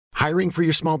Hiring for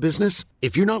your small business?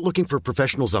 If you're not looking for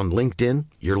professionals on LinkedIn,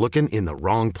 you're looking in the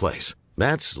wrong place.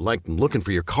 That's like looking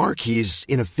for your car keys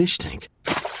in a fish tank.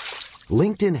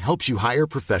 LinkedIn helps you hire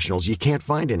professionals you can't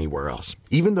find anywhere else,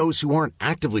 even those who aren't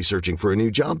actively searching for a new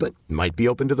job but might be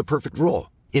open to the perfect role.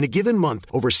 In a given month,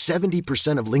 over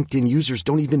 70% of LinkedIn users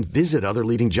don't even visit other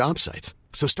leading job sites.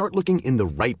 So start looking in the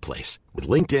right place. With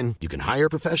LinkedIn, you can hire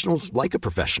professionals like a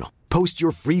professional. Post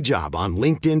your free job on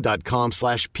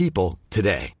linkedin.com/people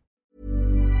today.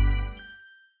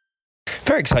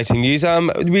 Very exciting news.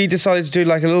 We decided to do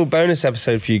like a little bonus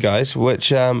episode for you guys,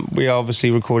 which we are obviously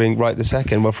recording right this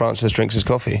second while Francis drinks his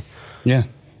coffee. Yeah,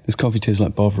 this coffee tastes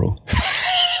like Bovril.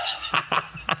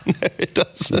 No, it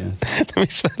doesn't. Yeah. Let me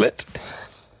smell it.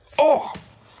 Oh,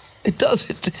 it does.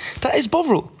 That is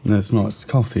Bovril. No, it's not. It's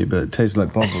coffee, but it tastes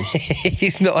like Bovril.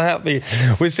 He's not happy.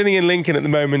 We're sitting in Lincoln at the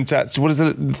moment at, what is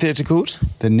the theatre called?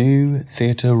 The New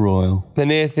Theatre Royal. The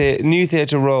New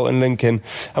Theatre Royal in Lincoln.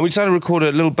 And we decided to record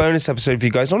a little bonus episode for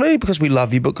you guys, not only because we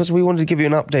love you, but because we wanted to give you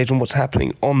an update on what's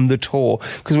happening on the tour.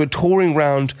 Because we're touring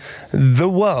around the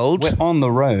world. We're on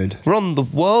the road. We're on the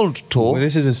world tour. Well,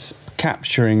 this is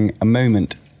capturing a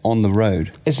moment on the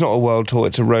road. It's not a world tour,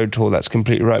 it's a road tour, that's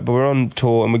completely right. But we're on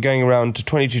tour and we're going around to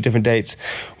 22 different dates.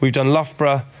 We've done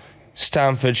Loughborough,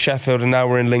 Stamford, Sheffield, and now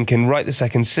we're in Lincoln right this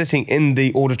second, sitting in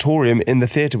the auditorium in the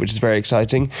theatre, which is very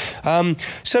exciting.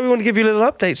 So we want to give you a little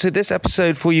update. So this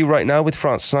episode for you right now with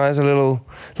Francis and I is a little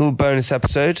bonus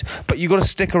episode, but you've got to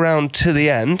stick around to the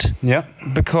end. Yeah.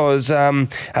 Because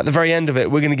at the very end of it,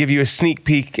 we're going to give you a sneak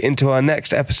peek into our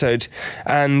next episode,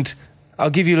 and I'll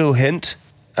give you a little hint.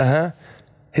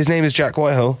 His name is Jack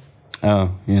Whitehall.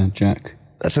 Oh, yeah, Jack.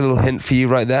 That's a little hint for you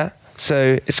right there.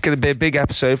 So it's going to be a big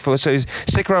episode so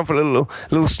stick around for a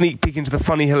little sneak peek into the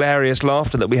funny, hilarious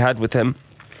laughter that we had with him.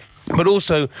 But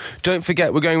also, don't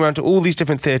forget, we're going around to all these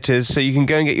different theatres, so you can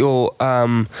go and get your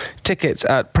tickets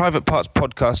at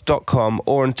privatepartspodcast.com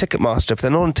or on Ticketmaster. If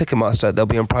they're not on Ticketmaster, they'll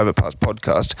be on Private Parts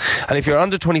Podcast. And if you're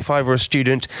under 25 or a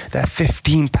student, they're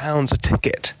 £15 a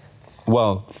ticket.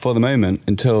 Well, for the moment,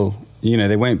 until,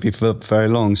 they won't be for very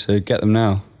long, so get them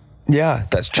now. Yeah,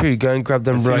 that's true. Go and grab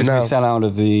them right now. As soon as we sell out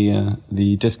of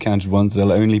the discounted ones,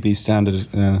 there'll only be standard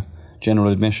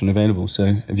general admission available.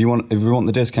 So if you want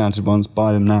the discounted ones,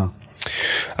 buy them now.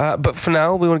 But for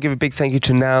now, we want to give a big thank you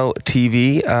to Now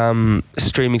TV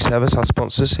streaming service, our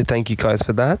sponsors. So thank you guys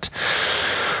for that.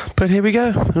 But here we go,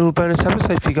 a little bonus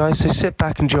episode for you guys. So sit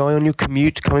back, enjoy on your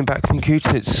commute, coming back from commute,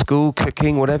 it's school,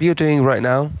 cooking, whatever you're doing right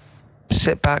now.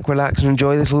 Sit back, relax, and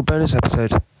enjoy this little bonus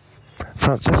episode.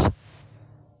 Francis?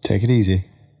 Take it easy.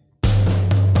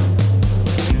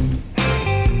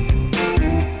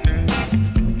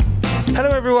 Hello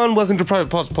everyone, welcome to Private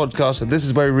Parts Podcast. This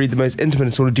is where we read the most intimate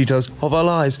and sort of details of our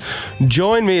lives.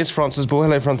 Join me, it's Francis Ball.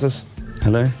 Hello, Francis.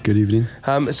 Hello, good evening.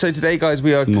 So today, guys,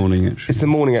 we are... It's the morning, actually. It's the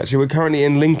morning, actually. We're currently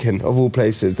in Lincoln, of all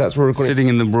places. That's where we're recording. Sitting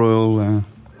in the Royal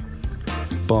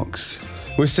box.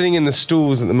 We're sitting in the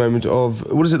stalls at the moment of...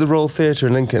 What is it, the Royal Theatre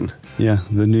in Lincoln? Yeah,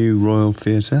 the new Royal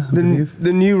Theatre, I believe.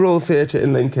 The new Royal Theatre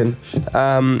in Lincoln.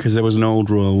 Because there was an old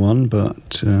Royal one,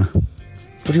 but... What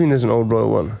do you mean there's an old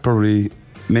Royal one? Probably...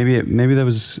 Maybe there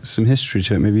was some history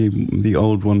to it. Maybe the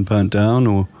old one burnt down,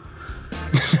 or...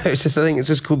 No, I think it's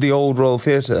just called the Old Royal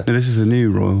Theatre. No, this is the new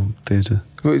Royal Theatre.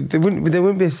 There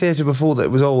wouldn't be a theatre before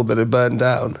that was old that had burned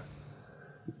down.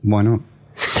 Why not?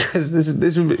 Because this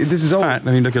is old. Let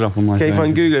me look it up on my phone. Okay,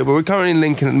 fine, Google it. But we're currently in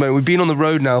Lincoln at the moment. We've been on the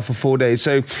road now for 4 days.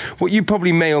 So what you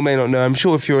probably may or may not know, I'm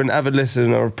sure if you're an avid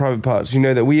listener of Private Parts, you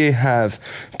know that we have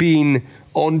been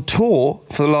on tour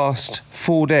for the last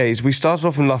 4 days. We started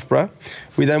off in Loughborough.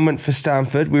 We then went for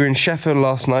Stamford. We were in Sheffield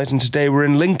last night, and today we're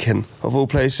in Lincoln, of all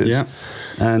places. Yeah.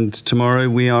 And tomorrow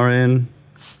we are in...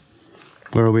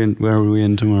 Where are we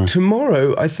in tomorrow?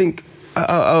 Tomorrow, I think...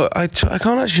 I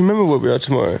can't actually remember where we are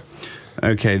tomorrow.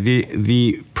 Okay,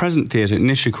 the present theatre,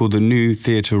 initially called the New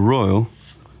Theatre Royal,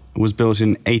 was built in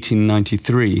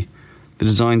 1893. The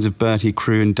designs of Bertie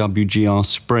Crewe and W.G.R.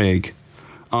 Sprague.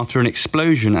 After an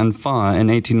explosion and fire in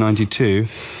 1892,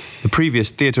 the previous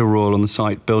Theatre Royal on the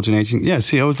site built in 18... Yeah,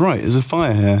 see, I was right. There's a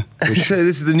fire here. So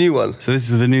this is the new one? So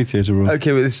this is the new Theatre Royal.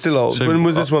 Okay, but it's still old. So, when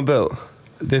was this one built?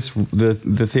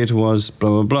 The theatre was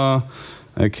blah, blah, blah.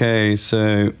 Okay, so...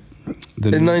 in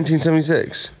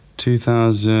 1976?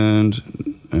 2000...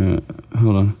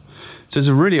 hold on. So it's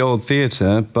a really old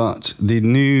theatre, but the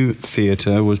new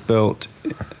theatre was built...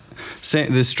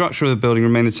 the structure of the building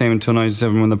remained the same until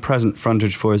 1907 when the present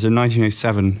frontage for it. So in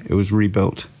 1907, it was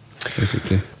rebuilt,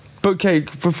 basically. But okay,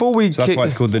 before we... So that's why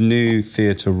it's called the New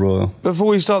Theatre Royal. Before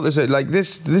we start this, like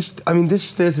this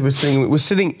theatre we're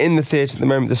sitting in the theatre at the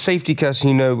moment. The safety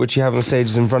curtain, which you have on the stage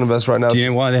is in front of us right now. Do you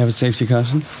know why they have a safety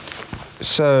curtain?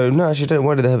 So, no, actually, don't.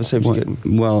 Why do they have a safety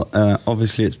curtain? Well,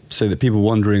 obviously it's so that people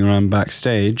wandering around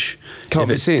backstage, Can't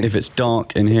be seen. If it's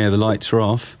dark in here, the lights are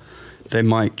off, they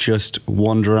might just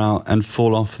wander out and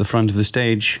fall off the front of the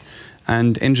stage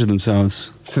and injure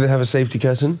themselves. So they have a safety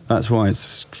curtain? That's why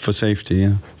it's for safety,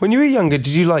 yeah. When you were younger,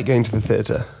 did you like going to the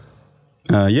theatre?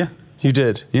 Yeah. You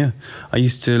did? Yeah. I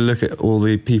used to look at all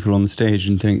the people on the stage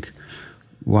and think,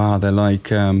 wow, they love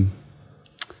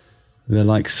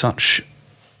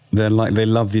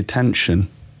the attention.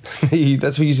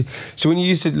 That's what you see. So when you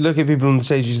used to look at people on the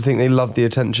stage, you used to think they loved the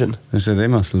attention. So they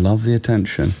must love the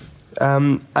attention.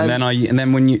 And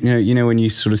then when you know when you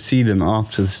sort of see them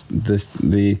after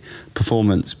the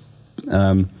performance,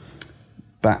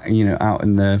 back out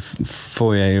in the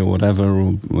foyer or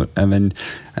whatever, and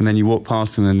then you walk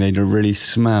past them and they really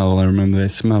smell. I remember they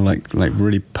smell like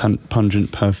really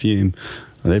pungent perfume.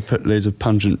 They put loads of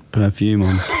pungent perfume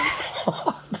on.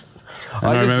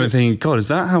 And I remember thinking, God, is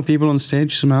that how people on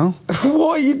stage smell?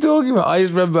 What are you talking about? I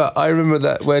remember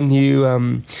that when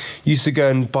you used to go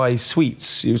and buy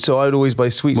sweets. So I'd always buy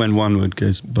sweets. When one would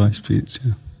go buy sweets,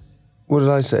 yeah. What did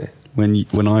I say? When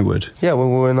I would. Yeah,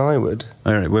 when I would.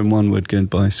 All right, when one would go and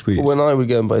buy sweets. When I would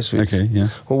go and buy sweets. Okay, yeah.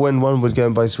 Or when one would go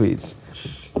and buy sweets.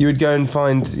 You would go and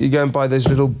buy those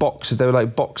little boxes. They were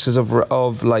like boxes of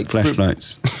like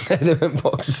fleshlights. They weren't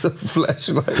boxes of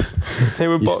fleshlights. They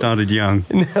were. You started young.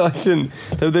 No, I didn't.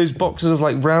 They were those boxes of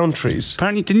like round trees.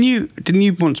 Apparently, didn't you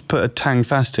once put a Tang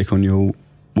Fastic on your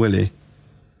willy?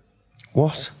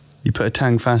 What? You put a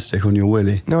Tang Fastic on your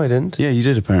willy? No, I didn't. Yeah, you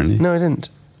did apparently. No, I didn't.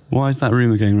 Why is that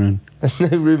rumour going around? There's no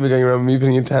rumour going around me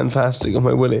putting a Tang Fastic on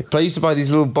my willy. But I used to buy these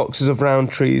little boxes of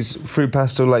round trees, fruit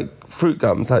pastel, like fruit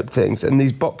gum type things, and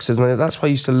these boxes, and that's why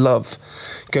I used to love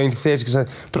going to theatre.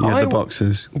 The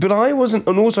boxes. But I wasn't,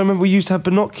 and also I remember we used to have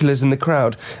binoculars in the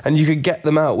crowd, and you could get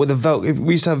them out with a Velcro.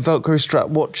 We used to have Velcro strap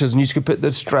watches, and you could put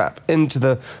the strap into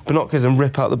the binoculars and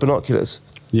rip out the binoculars.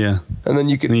 Yeah. And then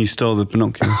you could... And then you stole the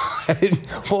binoculars.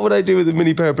 What would I do with a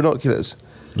mini pair of binoculars?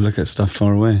 Look at stuff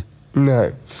far away.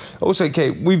 No. Also,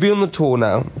 okay, we've been on the tour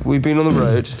now. We've been on the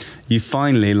road. You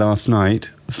finally, last night,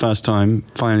 first time,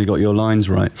 finally got your lines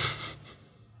right.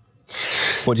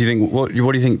 What do you think? What do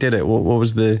you think did it? What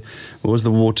was the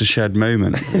watershed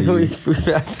moment?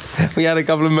 we had a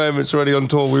couple of moments already on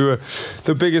tour.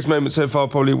 The biggest moment so far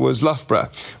probably was Loughborough.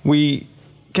 We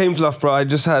came to Loughborough. I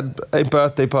just had a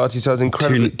birthday party, so I was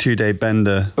incredibly... Two-day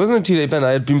bender. It wasn't a 2-day bender.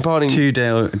 I had been partying...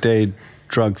 2-day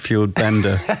drug-fueled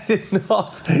bender. I did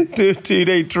not do a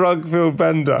 2-day drug-fueled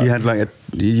bender. You had like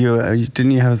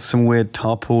didn't you have some weird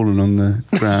tarpaulin on the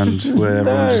ground where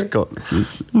everyone just got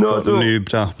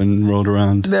lubed up and rolled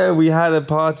around? No, we had a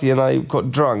party and I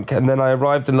got drunk, and then I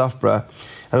arrived in Loughborough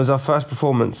and it was our first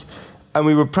performance, and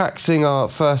we were practicing our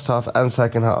first half and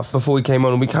second half before we came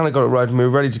on, and we kind of got it right and we were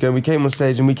ready to go, and we came on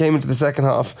stage and we came into the second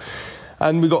half.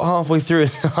 And we got halfway through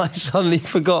and I suddenly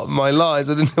forgot my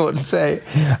lines. I didn't know what to say.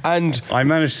 And I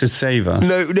managed to save us.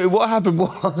 No, what happened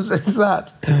is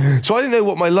that... So I didn't know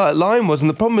what my line was. And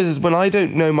the problem is when I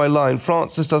don't know my line,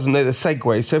 Francis doesn't know the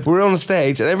segue. So if we're on a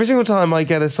stage and every single time I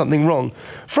get something wrong,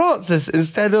 Francis,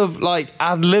 instead of like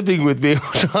ad-libbing with me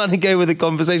or trying to go with a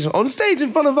conversation on stage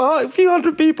in front of a few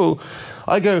hundred people,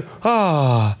 I go,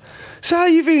 so how are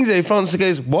you feeling today? Francis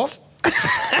goes, what?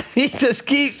 He just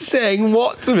keeps saying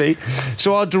what to me.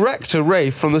 So our director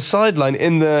Rafe from the sideline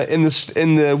in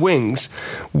the wings,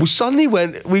 we suddenly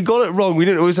we got it wrong. We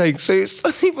didn't know what we were saying. So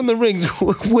suddenly from the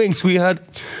wings we had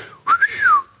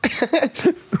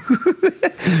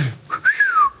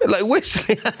like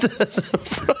whistling at us.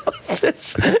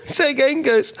 Francis again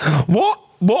goes, what?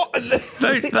 What? No,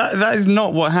 that is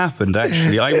not what happened,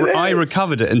 actually. I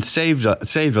recovered it and saved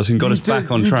us and got us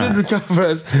back on track. You did recover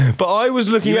us. But I was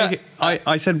looking at...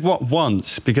 I said what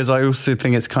once, because I also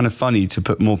think it's kind of funny to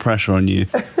put more pressure on you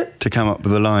to come up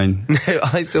with a line. No,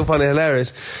 I still find it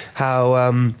hilarious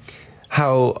how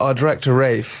our director,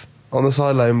 Rafe, on the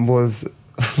sideline was...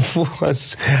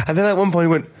 And then at one point he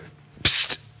went,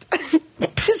 psst.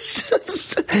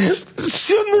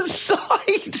 On the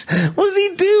side. What is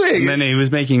he doing? And then he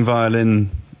was making violin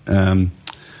noises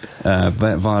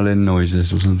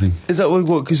or something. Is that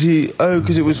what? Because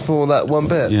it was for that one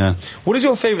bit. Yeah. What is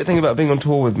your favourite thing about being on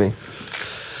tour with me?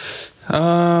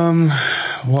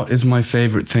 What is my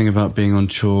favourite thing about being on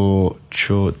tour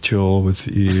with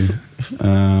you?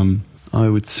 I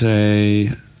would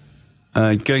say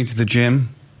going to the gym.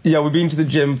 Yeah, we've been to the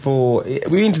gym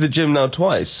now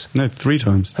twice. No, 3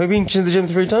 times. Have we been to the gym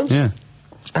 3 times? Yeah.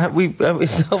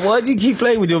 Why do you keep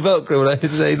playing with your Velcro when I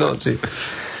say not to?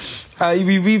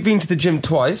 We've been to the gym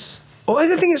twice. Oh, I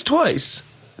don't think it's twice.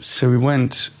 So we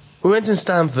went in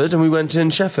Stamford and we went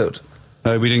in Sheffield.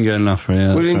 Oh, we didn't go in Loughborough,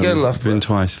 yeah. We didn't go in Loughborough. Been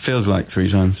twice. Feels like 3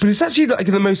 times. But it's actually like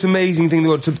the most amazing thing in the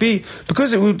world to be,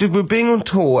 because we're being on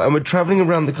tour and we're travelling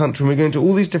around the country and we're going to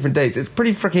all these different dates. It's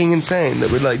pretty freaking insane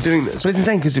that we're like doing this. But it's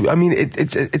insane because, I mean,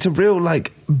 it's a real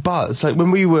like buzz. Like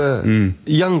when we were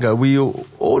younger,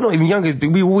 or not even younger,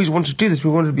 we always wanted to do this.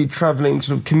 We wanted to be travelling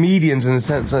sort of comedians in a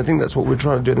sense, and I think that's what we're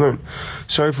trying to do at the moment.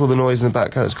 Sorry for all the noise in the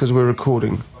background, it's because we're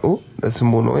recording. Oh, there's some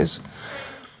more noise.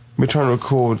 We're trying to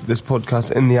record this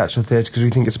podcast in the actual theatre because we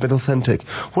think it's a bit authentic.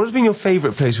 What has been your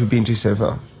favourite place we've been to so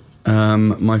far?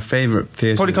 My favourite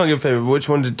theatre... Probably can't give a favourite, but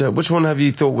which one have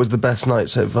you thought was the best night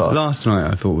so far? Last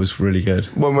night I thought was really good.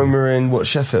 When we were in,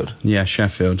 Sheffield? Yeah,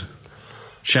 Sheffield.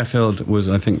 Sheffield was,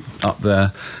 I think, up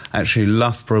there. Actually,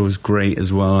 Loughborough was great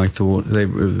as well, I thought.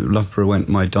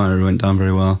 My diary went down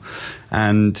very well.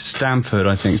 And Stamford,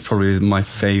 I think, is probably my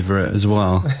favourite as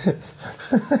well.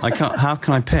 How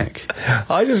can I pick?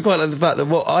 I just quite like the fact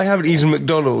that I haven't eaten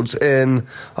McDonald's in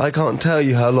I can't tell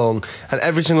you how long, and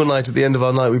every single night at the end of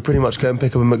our night we pretty much go and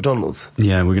pick up a McDonald's.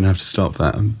 Yeah, we're going to have to stop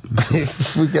that.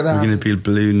 We're going to be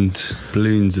balloons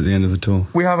at the end of the tour.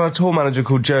 We have our tour manager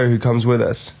called Joe who comes with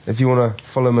us. If you want to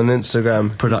follow him on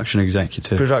Instagram. Production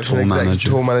executive. Tour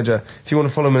manager. If you want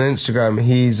to follow him on Instagram,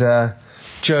 he's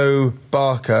Joe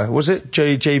Barker. Was it?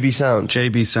 JB Sound?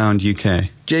 JB Sound UK.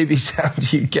 JB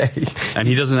Sound UK. And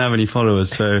he doesn't have any followers,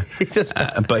 so... He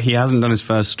doesn't. But he hasn't done his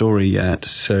first story yet,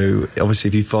 so obviously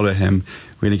if you follow him,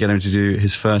 we're going to get him to do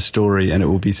his first story, and it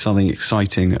will be something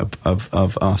exciting of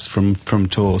us from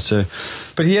tour, so...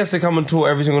 But he has to come on tour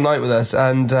every single night with us,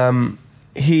 and...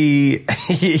 He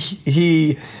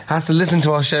has to listen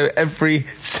to our show every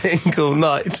single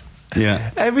night.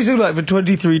 Yeah. Every single night for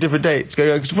 23 different dates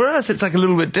going on. Because for us, it's like a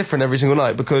little bit different every single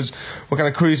night because we're kind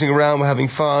of cruising around, we're having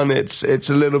fun. It's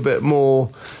a little bit more,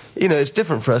 it's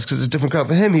different for us because it's a different crowd.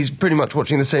 For him, he's pretty much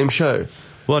watching the same show.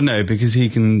 Well, no, because he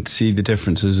can see the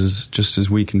differences just as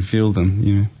we can feel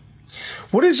them,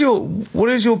 What is your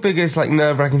biggest like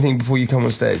nerve-wracking thing before you come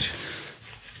on stage?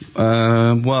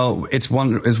 Well, it's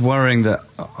worrying that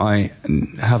I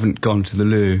haven't gone to the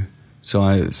loo. So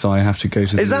I have to go to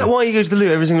the loo. Is that why you go to the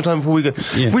loo every single time before we go?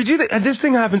 Yeah. We do that. This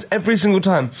thing happens every single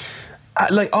time.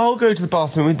 I'll go to the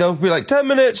bathroom, they'll be like, 10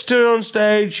 minutes, do it on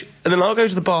stage, and then I'll go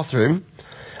to the bathroom,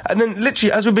 and then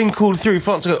literally, as we're being called through,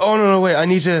 France will go, oh, no, wait, I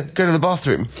need to go to the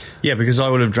bathroom. Yeah, because I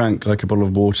would have drank like a bottle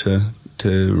of water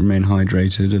to remain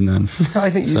hydrated, and then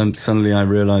I think suddenly I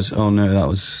realised, oh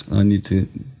no, I need to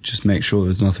just make sure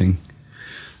there's nothing,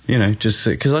 just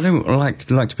because I don't like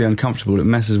to be uncomfortable. It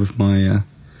messes with my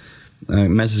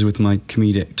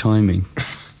comedic timing.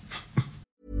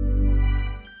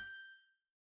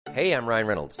 Hey, I'm Ryan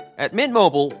Reynolds. At Mint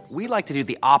Mobile, we like to do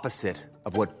the opposite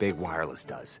of what Big Wireless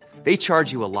does. They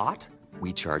charge you a lot,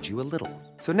 we charge you a little.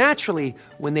 So naturally,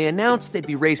 when they announced they'd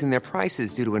be raising their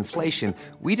prices due to inflation,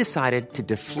 we decided to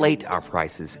deflate our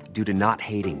prices due to not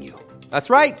hating you. That's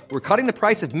right. We're cutting the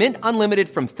price of Mint Unlimited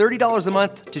from $30 a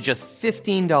month to just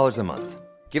 $15 a month.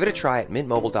 Give it a try at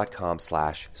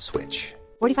mintmobile.com/switch.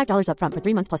 $45 up front for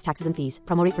 3 months plus taxes and fees.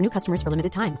 Promo rate for new customers for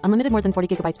limited time. Unlimited more than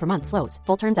 40 gigabytes per month. Slows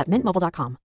full terms at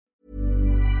mintmobile.com.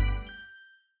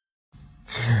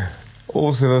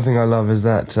 Also, the thing I love is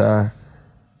that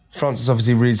Francis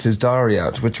obviously reads his diary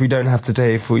out, which we don't have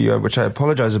today for you, which I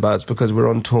apologise about. It's because we're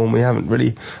on tour and we haven't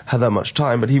really had that much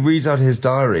time. But he reads out his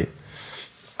diary.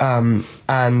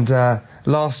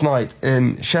 Last night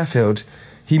in Sheffield,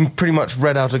 he pretty much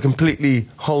read out a completely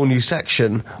whole new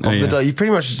section of the diary. He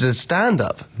pretty much did a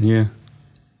stand-up. Yeah.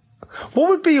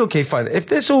 What would be okay? Fine. If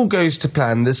this all goes to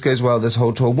plan, this goes well, this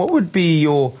whole tour. What would be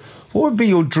your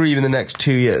dream in the next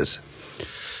 2 years?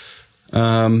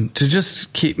 To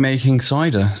just keep making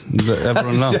cider that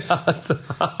everyone loves, and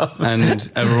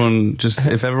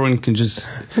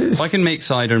if I can make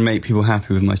cider and make people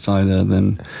happy with my cider,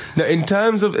 then no. In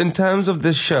terms of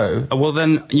this show, well,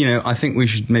 then I think we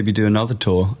should maybe do another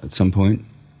tour at some point.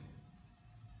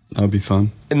 That would be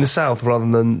fun. In the south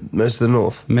rather than most of the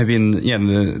north. Maybe in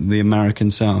the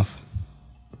American South,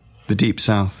 the Deep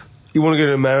South. You want to go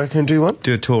to America and do one?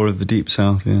 Do a tour of the Deep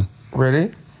South, yeah.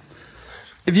 Really?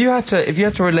 If you had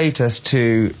to relate us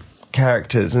to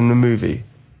characters in the movie,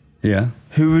 yeah,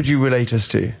 who would you relate us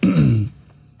to? Who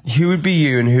would be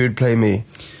you and who would play me?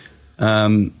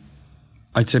 I'd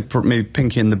say maybe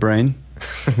Pinky and the Brain.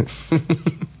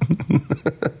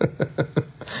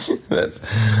 That's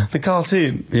the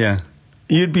cartoon. Yeah.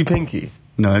 You'd be Pinky.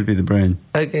 No, I'd be the Brain.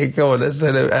 Okay, go on. Let's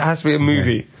say it has to be a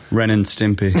movie. Okay. Ren and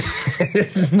Stimpy.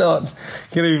 It's not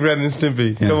going to be Ren and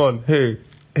Stimpy. Yeah. Come on, who?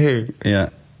 Yeah.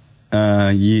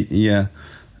 Yeah.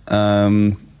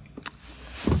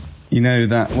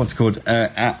 That, what's it called?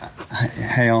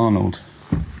 Hey Arnold.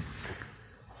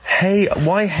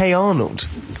 Why Hey Arnold?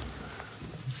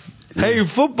 Hey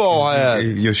football!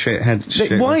 Your shit head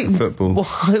shit Why like football.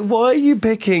 Why are you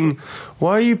picking?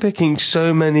 Why are you picking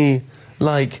so many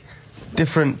like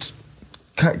different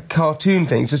cartoon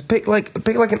things? Just pick like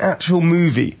an actual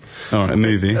movie. All right, a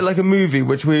movie. Like a movie,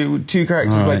 which two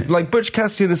characters Right. like Butch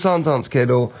Cassidy and the Sundance Kid,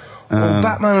 or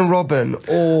Batman and Robin,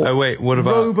 or Oh wait, what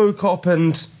about RoboCop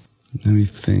and? Let me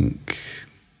think.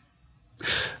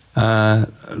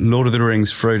 Lord of the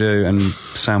Rings, Frodo and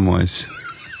Samwise.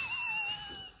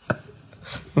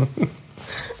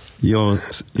 You're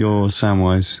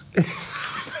Samwise.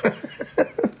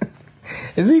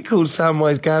 Isn't he called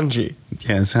Samwise Gamgee?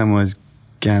 Yeah, Samwise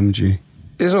Gamgee.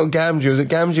 It's not Gamgee. Is it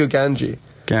Gamgee or Ganji?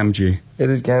 Gamgee. It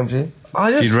is Gamgee.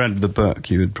 If you'd read the book,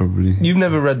 you would probably... You've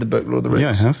never read the book Lord of the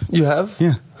Rings? Yeah, I have. You have?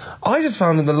 Yeah. I just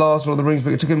found in the last Lord of the Rings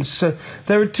book, it took him so...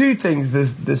 There are two things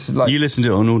this like... You listened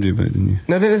to it on audiobook, didn't you?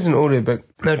 No, it isn't an audiobook.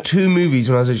 There are two movies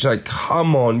when I was just like,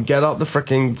 come on, get up the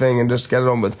freaking thing and just get it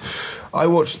on with. I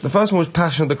watched... The first one was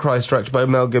Passion of the Christ, directed by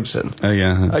Mel Gibson. Oh,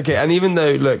 yeah. Okay, and even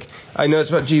though, look, I know it's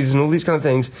about Jesus and all these kind of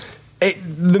things...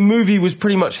 the movie was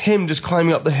pretty much him just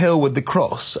climbing up the hill with the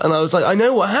cross. And I was like, I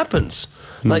know what happens.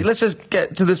 Like, let's just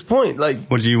get to this point. Like,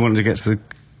 What do you want to get to the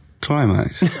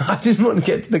climax? I didn't want to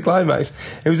get to the climax.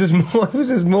 It was just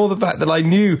more the fact that I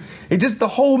knew. The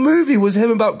whole movie was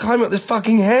him about climbing up this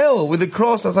fucking hill with the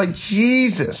cross. I was like,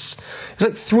 Jesus. It's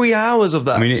like 3 hours of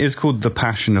that. I mean, it is called The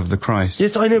Passion of the Christ.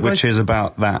 Yes, I know, but Which is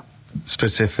about that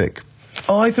specific...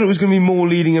 Oh, I thought it was going to be more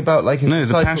leading about, like, his No, The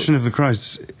disciple- Passion of the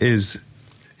Christ is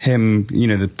him,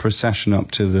 the procession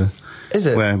up to the... Is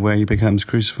it? Where he becomes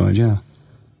crucified, yeah.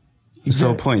 It's the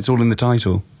whole point. It's all in the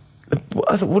title.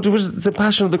 I thought, what was the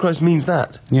Passion of the Christ means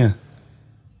that? Yeah.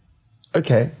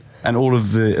 Okay. And all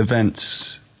of the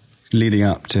events leading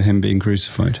up to him being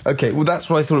crucified. Okay, well, that's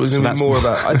what I thought it was So going to be that's- more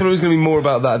about. I thought it was going to be more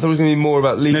about that. I thought it was going to be more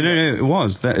about leading... No, it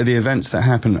was. The events that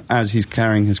happen as he's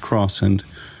carrying his cross and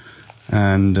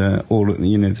all of,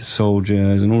 the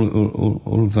soldiers and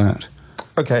all of that.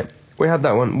 Okay, we had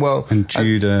that one. Well, And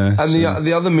Judas. And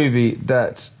the other movie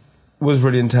that was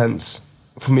really intense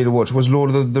for me to watch was Lord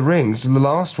of the Rings, the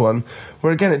last one,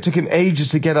 where again it took him ages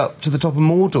to get up to the top of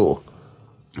Mordor.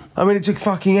 I mean, it took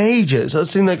fucking ages. I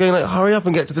was sitting there going like, hurry up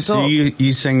and get to the So top.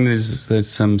 you saying there's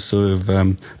some sort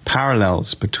of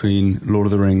parallels between Lord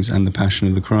of the Rings and the Passion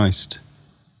of the Christ?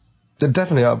 There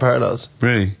definitely are parallels.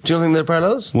 Really? Do you think there are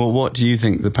parallels? Well, what do you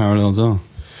think the parallels are?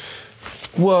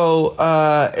 Well,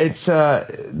 it's the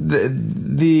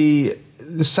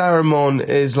Saruman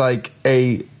is like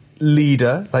a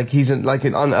leader, like he's like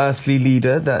an unearthly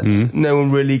leader that no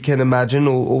one really can imagine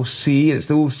or see. It's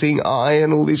the all-seeing eye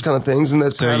and all these kind of things. And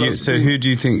there's parallels So between-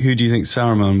 who do you think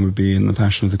Saruman would be in the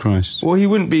Passion of the Christ? Well, he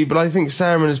wouldn't be, but I think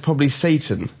Saruman is probably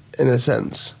Satan in a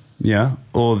sense, Yeah,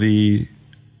 or the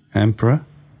Emperor?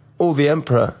 or the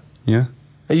Emperor. Yeah.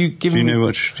 Are you Do giving? you know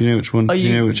which one? Are Do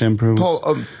you know which emperor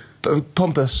was?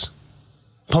 Pompous.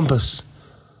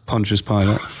 Pontius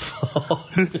Pilate.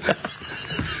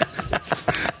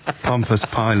 Pompous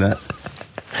Pilate.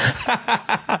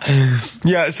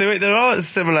 Yeah. So wait, there are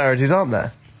similarities, aren't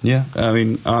there? Yeah, I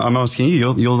mean, I'm asking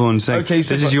you. You're the one saying. Okay,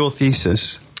 so this is your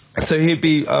thesis. So he'd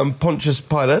be Pontius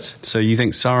Pilate. So you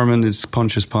think Saruman is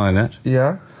Pontius Pilate?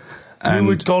 Yeah. Who And-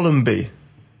 would Gollum be?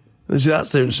 See,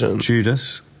 that's the interesting.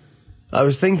 Judas. I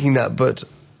was thinking that, but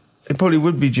it probably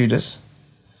would be Judas.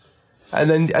 And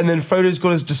then Frodo's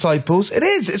got his disciples. It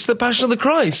is. It's the Passion of the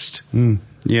Christ.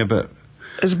 Yeah, but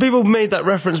Has people made that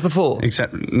reference before?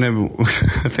 except no,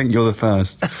 I think you're the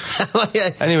first.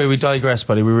 Anyway, we digress,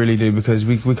 buddy. We really do, because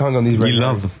we can't go on these. You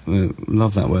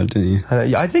love that word, didn't you?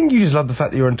 I think you just love the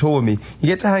fact that you're on tour with me. You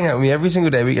get to hang out with me every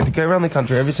single day. We get to go around the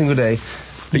country every single day.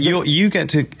 But you get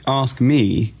to ask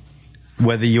me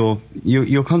whether you're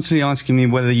constantly asking me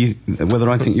whether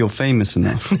I think you're famous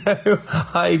enough. No,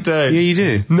 I don't. Yeah, you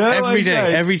do. No, every I day,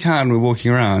 don't. every time we're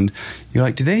walking around, you're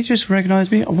like, do they just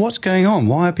recognise me? What's going on?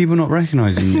 Why are people not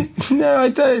recognising me? No, I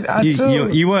don't at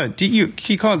all. You were. You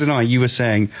can't deny. You were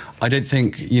saying, I don't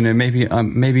think.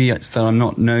 Maybe it's that I'm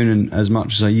not known as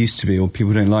much as I used to be, or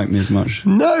people don't like me as much.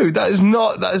 No, that is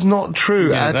not true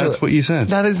Yeah, at all. that's what you said.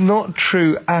 That is not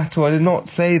true at all. I did not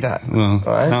say that. Well,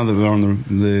 All right? now that we're on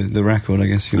the record, I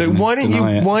guess you're Look, why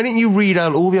deny don't you read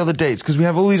out all the other dates, because we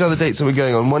have all these other dates that we're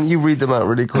going on. Why don't you read them out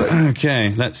really quick? Okay,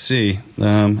 let's see.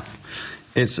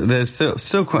 There's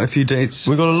still quite a few dates.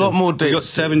 We've got a lot more We've got dates.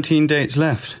 17 dates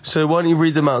left. So why don't you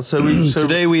read them out?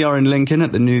 Today we are in Lincoln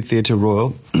at the New Theatre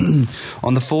Royal.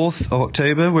 On the 4th of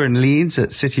October we're in Leeds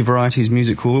at City Varieties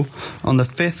Music Hall. On the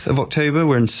 5th of October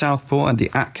we're in Southport at the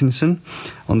Atkinson.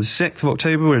 On the 6th of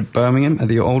October we're at Birmingham at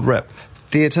the Old Rep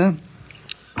Theatre.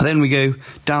 Then we go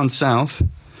down south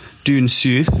Dune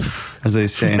South, as they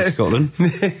say in Scotland.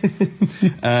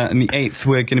 And the 8th,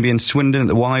 we're going to be in Swindon at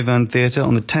the Wyvern Theatre.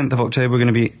 On the 10th of October, we're going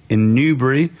to be in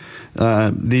Newbury.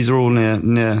 These are all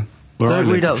near Don't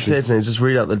read out the theatre names, just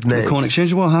read out the names. The Corn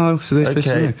Exchange. Well, how else are they supposed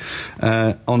Okay. to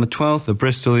know? On the 12th, the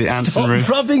Bristol, the Anson Room.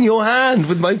 Stop rubbing your hand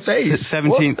with my face.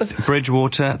 17th,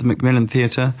 Bridgewater at the Macmillan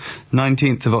Theatre.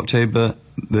 19th of October,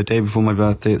 the day before my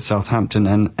birthday, at Southampton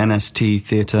and NST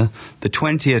Theatre. The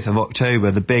 20th of October,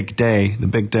 the big day,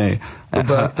 at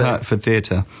Hertford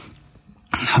Theatre.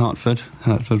 Hartford,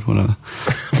 whatever.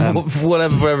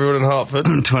 Whatever for everyone in Hartford.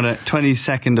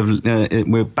 22nd of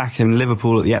we're back in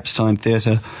Liverpool at the Epstein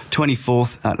Theatre.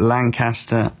 24th at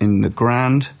Lancaster in the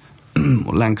Grand,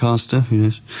 or Lancaster, who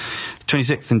knows.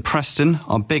 26th in Preston,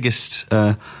 our biggest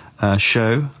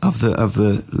show of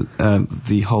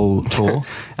the whole tour.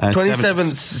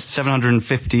 27th,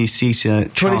 750 seater.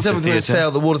 27th we're in Sale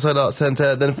at the Waterside Arts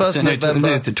Centre. Then 1st of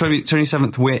November. The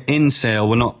 27th we're in Sale.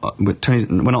 We're not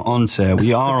on sale.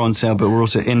 We are on sale, but we're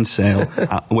also in sale.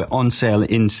 We're on sale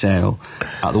in Sale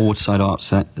at the Waterside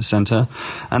Arts Centre.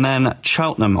 And then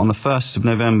Cheltenham on the 1st of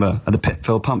November at the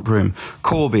Pitfield Pump Room.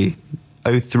 Corby,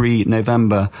 03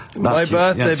 November. My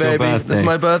birthday, baby. Birthday. That's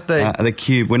my birthday. At the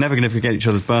Cube. We're never going to forget each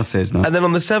other's birthdays now. And then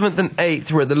on the 7th and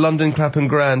 8th, we're at the London Clapham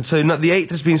Grand. So the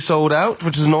 8th has been sold out,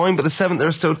 which is annoying, but the 7th there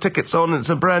are still tickets on, and it's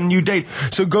a brand new date.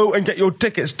 So go and get your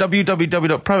tickets,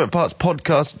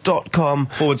 www.privatepartspodcast.com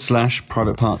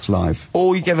 /Private Parts Live.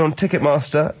 Or you get it on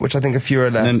Ticketmaster, which I think a few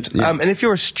are left. And if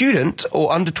you're a student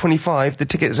or under 25, the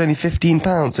ticket is only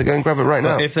 £15, so go and grab it right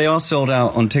now. If they are sold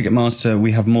out on Ticketmaster,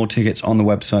 we have more tickets on the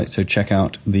website, so check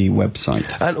out the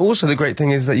website. And also the great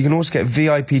thing is that you can also get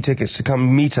VIP tickets to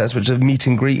come meet us, which is a meet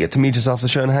and greet, get to meet us after the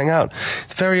show and hang out.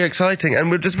 It's very exciting, and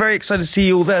we're just very excited to see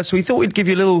you all there. So we thought we'd give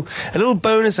you a little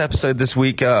bonus episode this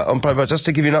week on Private, just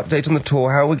to give you an update on the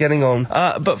tour, how we're getting on.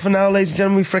 But for now, ladies and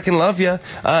gentlemen, we frickin' love you.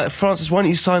 Francis, why don't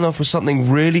you sign off with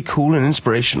something really cool and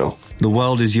inspirational? The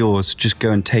world is yours. Just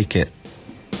go and take it.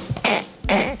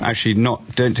 Actually,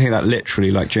 don't take that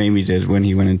literally like Jamie did when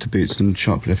he went into Boots and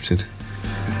shoplifted.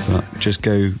 But just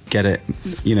go get it,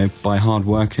 by hard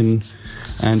work and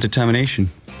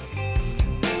determination.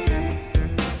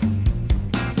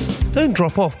 Don't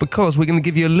drop off, because we're going to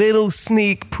give you a little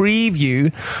sneak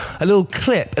preview, a little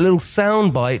clip, a little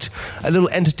soundbite, a little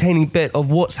entertaining bit of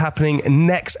what's happening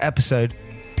next episode.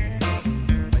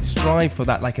 I strive for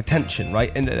that, attention,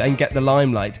 right, and get the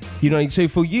limelight. So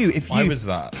for you, if you... I was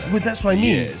that. Well, that's what I mean.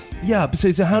 Years. Yeah, but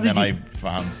so how did you... And then I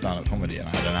found stand-up comedy and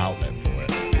I had an outlet for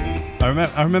it.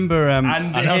 I remember. No.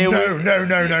 Here we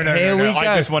I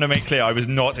go. just want to make clear, I was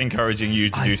not encouraging you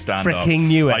to do stand-up. Fricking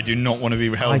knew it. I do not want to be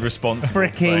held responsible for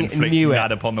fricking inflicting knew it.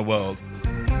 that upon the world.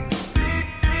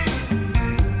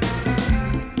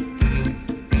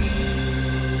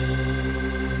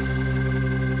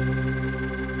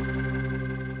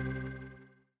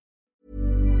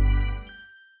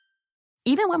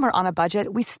 Even when we're on a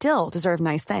budget, we still deserve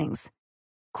nice things.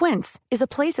 Quince is a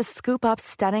place to scoop up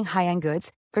stunning high-end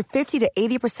goods for 50 to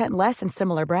 80% less than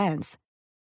similar brands.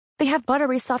 They have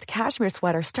buttery soft cashmere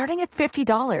sweaters starting at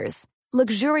 $50,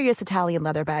 luxurious Italian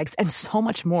leather bags, and so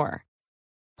much more.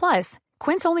 Plus,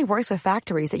 Quince only works with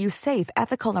factories that use safe,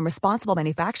 ethical, and responsible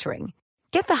manufacturing.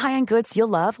 Get the high-end goods you'll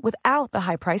love without the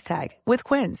high price tag with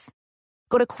Quince.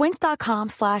 Go to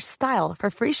quince.com/style for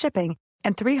free shipping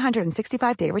and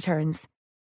 365-day returns.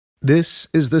 This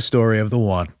is the story of the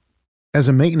one. As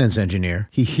a maintenance engineer,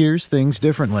 he hears things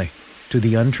differently. To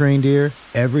the untrained ear,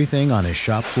 everything on his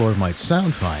shop floor might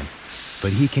sound fine,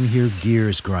 but he can hear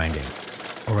gears grinding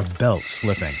or a belt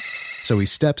slipping. So he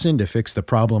steps in to fix the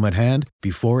problem at hand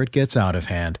before it gets out of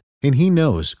hand. And he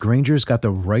knows Grainger's got the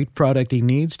right product he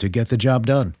needs to get the job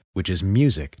done, which is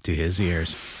music to his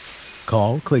ears.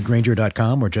 Call, click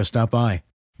Grainger.com, or just stop by.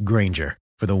 Grainger,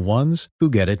 for the ones who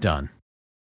get it done.